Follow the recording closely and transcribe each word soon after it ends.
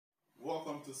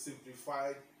welcome to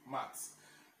Simplified Maths.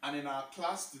 And in our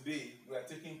class today, we are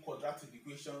taking quadratic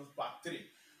equations part 3,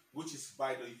 which is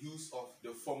by the use of the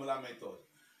formula method.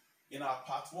 In our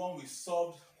part 1, we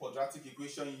solved quadratic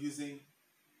equation using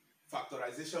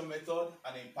factorization method,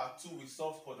 and in part 2, we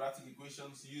solved quadratic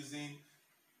equations using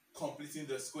completing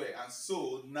the square. And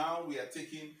so now we are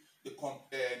taking the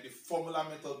formula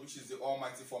method, which is the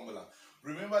almighty formula.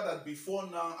 Remember that before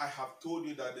now I have told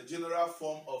you that the general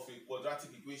form of a quadratic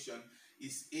equation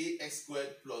is ax squared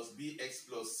plus bx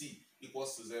plus c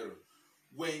equals to 0.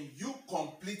 When you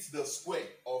complete the square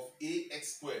of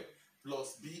ax squared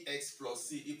plus bx plus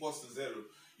c equals to 0,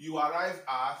 you arrive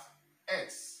at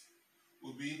x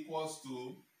will be equals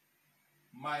to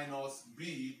minus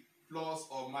b plus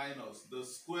or minus the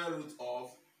square root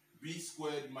of b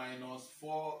squared minus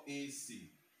 4ac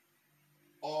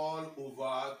all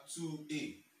over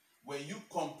 2a. When you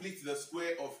complete the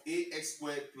square of ax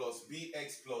squared plus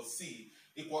bx plus c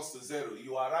equals to 0,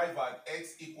 you arrive at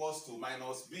x equals to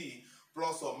minus b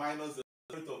plus or minus the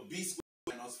square root of b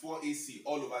squared minus 4ac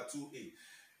all over 2a.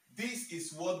 This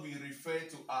is what we refer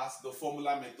to as the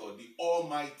formula method, the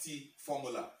almighty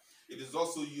formula. It is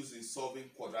also used in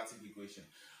solving quadratic equation.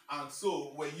 And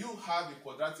so when you have a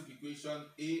quadratic equation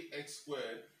ax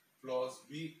squared plus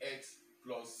bx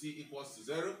plus c equals to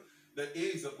 0, the a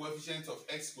is the coefficient of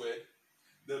x squared,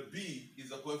 the b is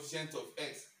the coefficient of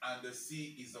x, and the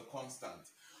c is the constant.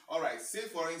 Alright, say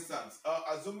for instance,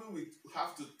 assuming we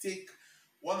have to take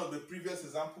one of the previous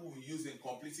examples we used in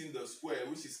completing the square,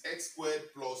 which is x squared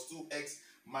plus 2x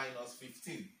minus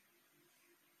 15.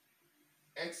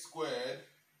 X squared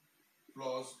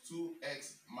plus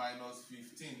 2x minus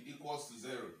 15 equals to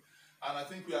 0. And I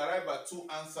think we arrive at two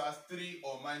answers, 3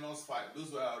 or minus 5.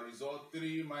 Those were our results,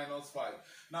 3 minus 5.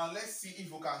 Now let's see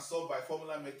if we can solve by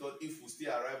formula method if we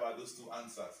still arrive at those two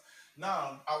answers.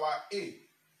 Now our a,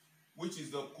 which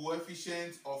is the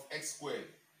coefficient of x squared,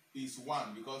 is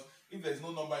 1, because if there's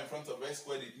no number in front of x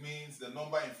squared, it means the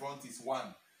number in front is 1.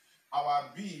 Our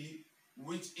b,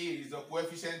 which a is the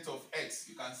coefficient of x,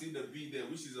 you can see the b there,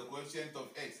 which is the coefficient of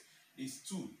x, is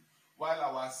 2, while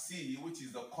our c, which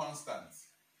is the constant,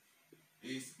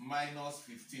 is minus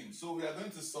 15. So we are going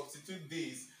to substitute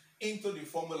this into the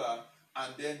formula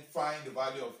and then find the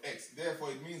value of x.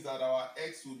 Therefore, it means that our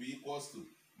x will be equals to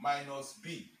minus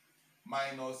b.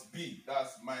 Minus b,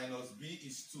 that's minus b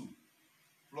is 2,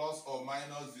 plus or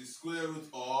minus the square root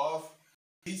of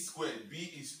b squared. b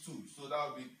is 2, so that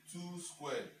will be 2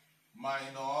 squared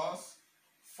minus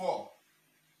 4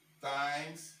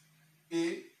 times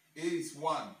a is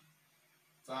 1,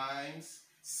 times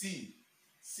c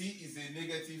is a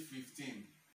negative 15,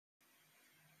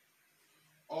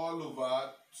 all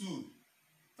over 2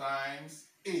 times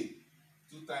a.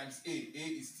 2 times a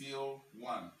is still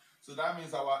 1. So that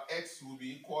means our x will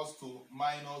be equals to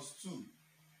minus 2,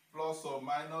 plus or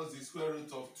minus the square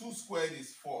root of 2 squared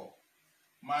is 4,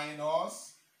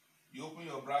 minus, you open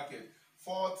your bracket,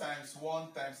 4 times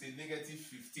 1 times a negative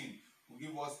 15 will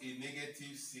give us a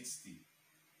negative 60.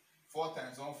 4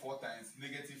 times 1, 4 times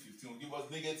negative 15 will give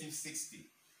us negative 60.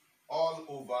 All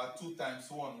over 2 times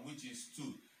 1, which is 2.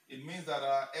 It means that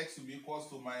our x will be equals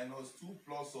to minus 2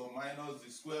 plus or minus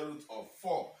the square root of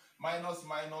 4. Minus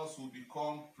minus will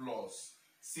become plus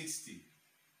 60.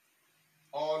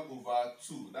 All over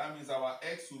 2. That means our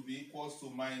x will be equals to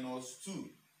minus 2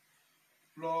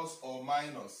 plus or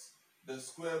minus the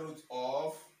square root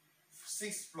of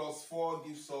 6 plus 4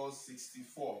 gives us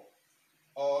 64.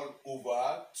 All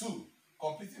over 2.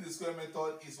 Completing the square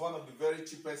method is one of the very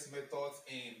cheapest methods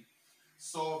in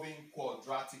solving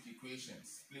quadratic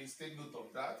equations. Please take note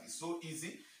of that. It's so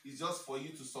easy. It's just for you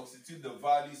to substitute the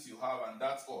values you have, and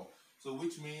that's all. So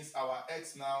which means our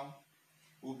x now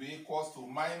will be equals to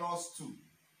minus 2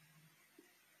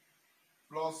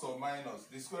 plus or minus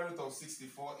the square root of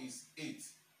 64 is 8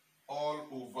 all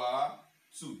over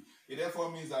 2. It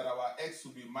therefore means that our x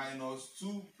will be minus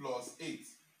 2 plus 8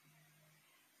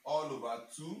 all over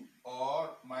 2, or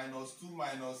minus 2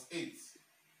 minus 8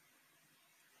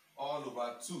 all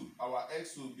over 2. Our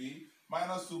x will be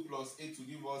minus 2 plus 8 to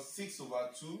give us 6 over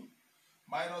 2.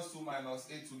 Minus 2 minus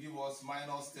 8 will give us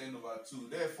minus 10 over 2.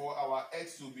 Therefore, our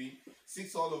x will be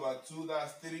 6 all over 2,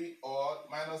 that's 3, or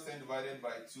minus 10 divided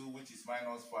by 2, which is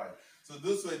minus 5. So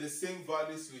those were the same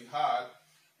values we had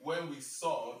when we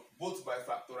solved both by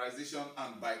factorization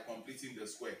and by completing the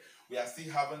square. We are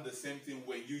still having the same thing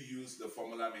when you use the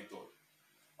formula method.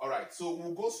 Alright, so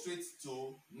we'll go straight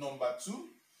to number 2.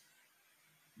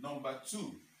 Number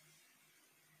 2.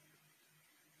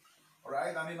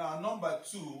 Alright, and in our number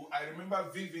 2, I remember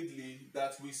vividly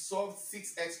that we solved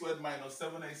 6x squared minus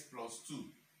 7x plus 2.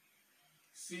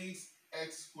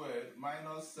 6x squared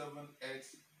minus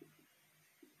 7x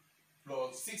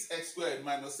plus 6x squared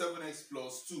minus 7x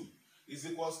plus 2 is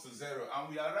equals to 0. And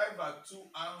we arrive at two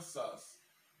answers.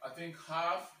 I think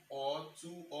half or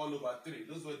 2 all over 3.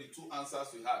 Those were the two answers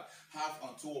we had. Half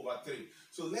and 2 over 3.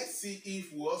 So let's see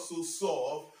if we also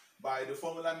solve by the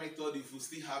formula method if we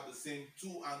still have the same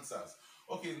two answers.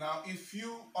 Okay, now if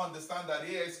you understand that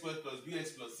ax squared plus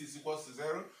bx plus c is equals to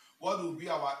 0, what will be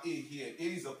our a here? A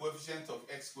is the coefficient of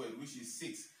x squared, which is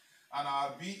 6. And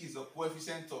our b is the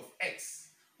coefficient of x,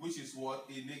 which is what?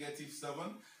 A negative 7.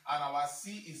 And our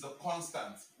c is a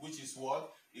constant, which is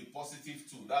what? A positive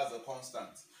 2. That's a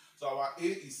constant. So our a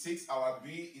is 6, our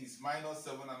b is minus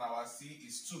 7, and our c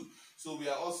is 2. So we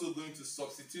are also going to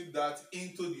substitute that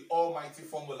into the almighty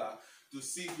formula to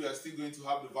see if we are still going to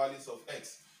have the values of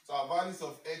x. So our values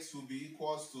of x will be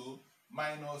equals to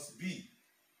minus b.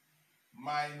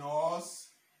 Minus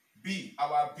b.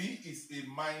 Our b is a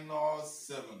minus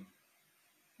 7.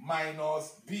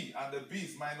 Minus b, and the b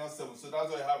is minus 7. So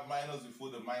that's why I have minus before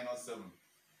the minus 7.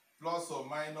 Plus or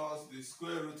minus the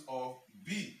square root of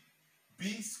b.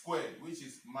 B squared, which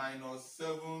is minus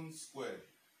 7 squared.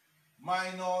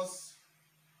 Minus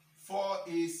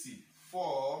 4ac.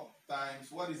 4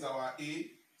 times, what is our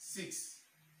a? 6.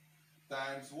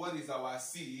 Times, what is our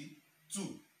c? 2.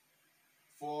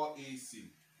 4ac.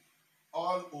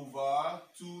 All over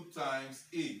 2 times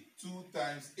a. 2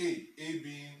 times a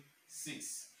being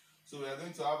 6. So we are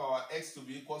going to have our x to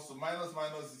be equals to minus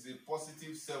is a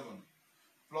positive 7.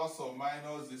 Plus or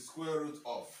minus the square root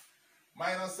of.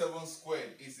 Minus 7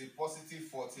 squared is a positive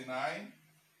 49.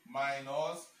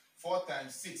 Minus 4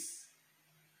 times 6.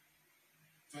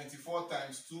 24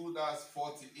 times 2, that's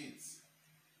 48.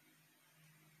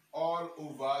 All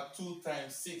over 2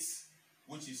 times 6,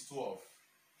 which is 12.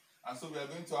 And so we are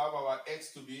going to have our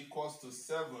x to be equals to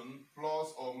 7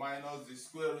 plus or minus the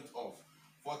square root of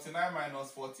 49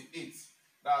 minus 48,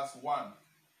 that's 1,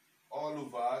 all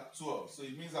over 12. So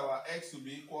it means our x will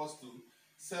be equals to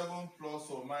 7 plus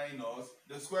or minus,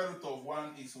 the square root of 1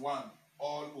 is 1,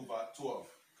 all over 12.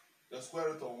 The square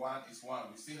root of 1 is 1.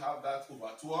 We still have that over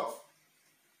 12.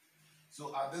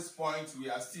 So at this point,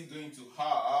 we are still going to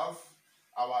have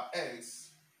our x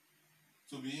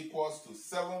to be equals to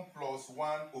 7 plus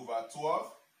 1 over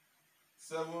 12.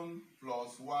 7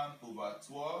 plus 1 over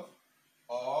 12,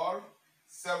 or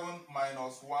 7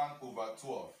 minus 1 over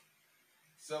 12.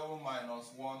 7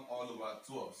 minus 1 all over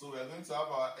 12. So we are going to have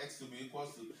our x to be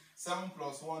equals to 7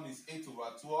 plus 1 is 8 over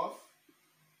 12,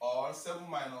 or 7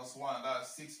 minus 1,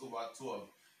 that's 6 over 12.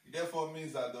 It therefore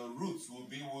means that the roots will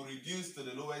reduce to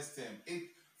the lowest term.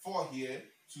 4 here,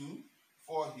 2,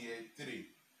 4 here, 3.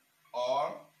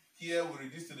 Or here we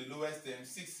reduce to the lowest term,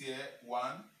 6 here,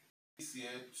 1, 6 here,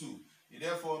 2. It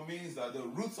therefore means that the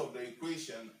roots of the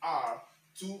equation are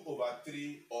 2 over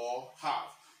 3 or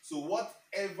half. So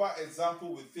whatever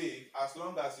example we take, as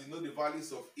long as you know the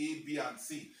values of a, b, and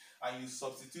c, and you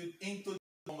substitute into the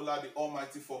formula, the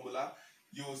almighty formula,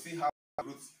 you will see how the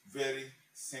roots very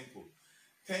simple.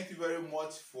 Thank you very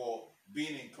much for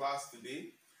being in class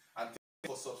today, and thank you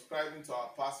for subscribing to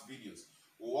our past videos.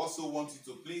 We also want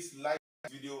you to please like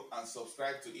this video and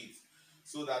subscribe to it,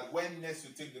 so that when next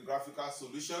we take the graphical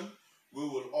solution, we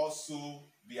will also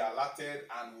be alerted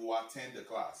and will attend the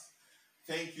class.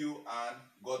 Thank you and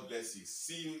God bless you.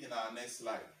 See you in our next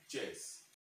slide. Cheers.